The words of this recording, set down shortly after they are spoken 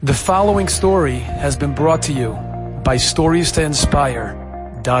The following story has been brought to you by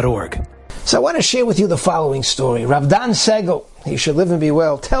StoriesToInspire.org. So I want to share with you the following story. Rav Dan Segal, he should live and be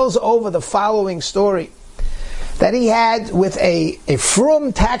well, tells over the following story that he had with a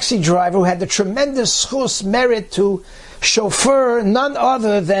frum taxi driver who had the tremendous schus merit to chauffeur none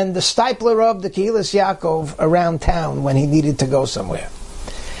other than the stipler of the Kehilas Yaakov around town when he needed to go somewhere.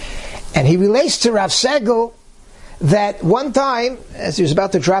 And he relates to Rav Segal that one time, as he was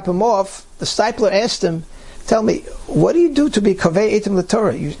about to drop him off, the stipler asked him, "Tell me, what do you do to be kaveh etim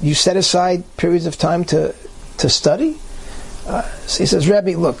l'Torah? You set aside periods of time to study?" So he says,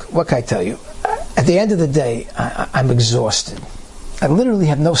 "Rebbe, look, what can I tell you? At the end of the day, I'm exhausted. I literally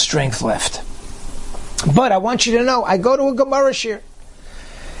have no strength left. But I want you to know, I go to a Gemara shir,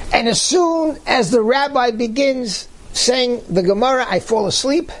 and as soon as the rabbi begins saying the Gemara, I fall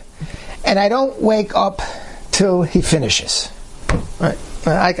asleep, and I don't wake up till he finishes." Right?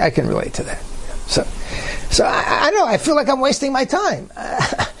 I can relate to that. So I know, I feel like I'm wasting my time.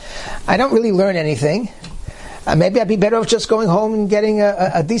 I don't really learn anything. Maybe I'd be better off just going home and getting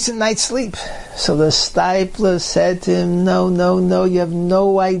a decent night's sleep. So the stipler said to him, no, you have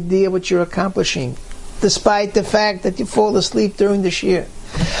no idea what you're accomplishing, despite the fact that you fall asleep during the shir.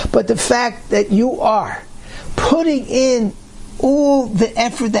 But the fact that you are putting in all the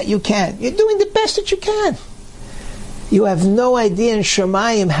effort that you can, you're doing the best that you can. You have no idea in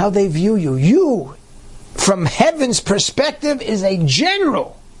Shemayim how they view you. You, from heaven's perspective, is a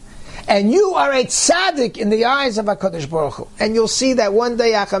general. And you are a tzaddik in the eyes of HaKadosh Baruch Hu. And you'll see that one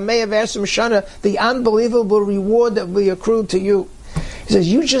day, Achamei V'Esrim Shana, the unbelievable reward that will be accrued to you. He says,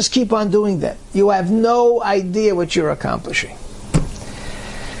 you just keep on doing that. You have no idea what you're accomplishing.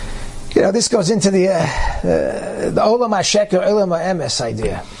 You know, this goes into the Olam HaSheker, Olam HaEmes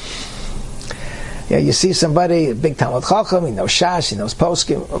idea. Yeah, you see somebody, a big Talmud Chacham, he knows Shas, he knows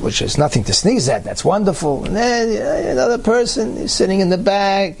Poskim, which is nothing to sneeze at, that's wonderful. And then another person is sitting in the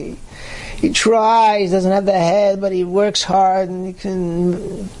back, he tries, doesn't have the head, but he works hard, and he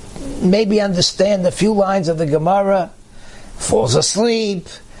can maybe understand a few lines of the Gemara, falls asleep.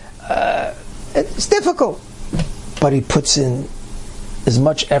 It's difficult. But he puts in as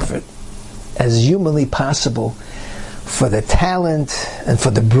much effort as humanly possible for the talent and for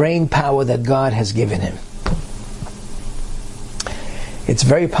the brain power that God has given him. It's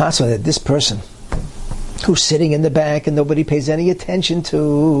very possible that this person who's sitting in the back and nobody pays any attention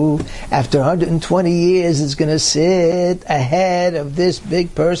to, after 120 years is going to sit ahead of this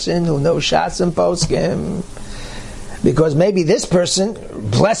big person who knows Shas and Poskim. Because maybe this person,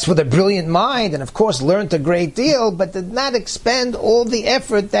 blessed with a brilliant mind, and of course learned a great deal, but did not expend all the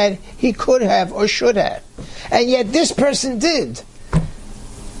effort that he could have or should have. And yet this person did.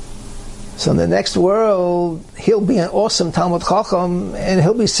 So in the next world, he'll be an awesome Talmud Chacham, and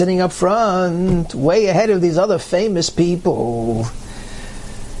he'll be sitting up front, way ahead of these other famous people.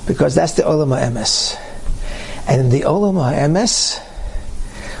 Because that's the Olam HaEmes. And in the Olam HaEmes,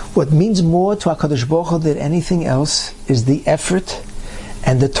 what means more to HaKadosh Baruch Hu than anything else is the effort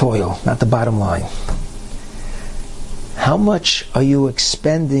and the toil, not the bottom line. How much are you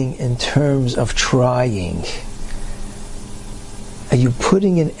expending in terms of trying? Are you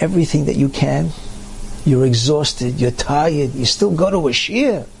putting in everything that you can? You're exhausted, you're tired, you still go to a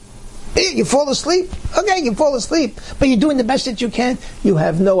shir. You fall asleep? Okay, you fall asleep. But you're doing the best that you can. You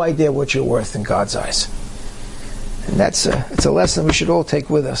have no idea what you're worth in God's eyes. And it's a lesson we should all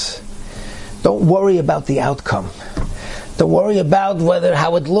take with us. Don't worry about the outcome. Don't worry about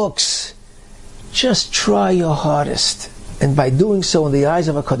how it looks. Just try your hardest. And by doing so, in the eyes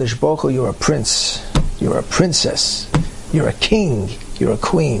of HaKadosh Baruch Hu, you're a prince. You're a princess. You're a king. You're a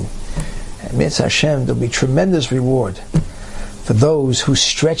queen. And Mitzvah Hashem, there'll be tremendous reward for those who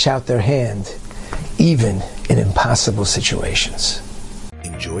stretch out their hand, even in impossible situations.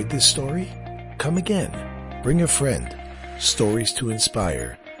 Enjoyed this story? Come again. Bring a friend.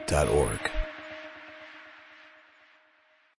 StoriesToInspire.org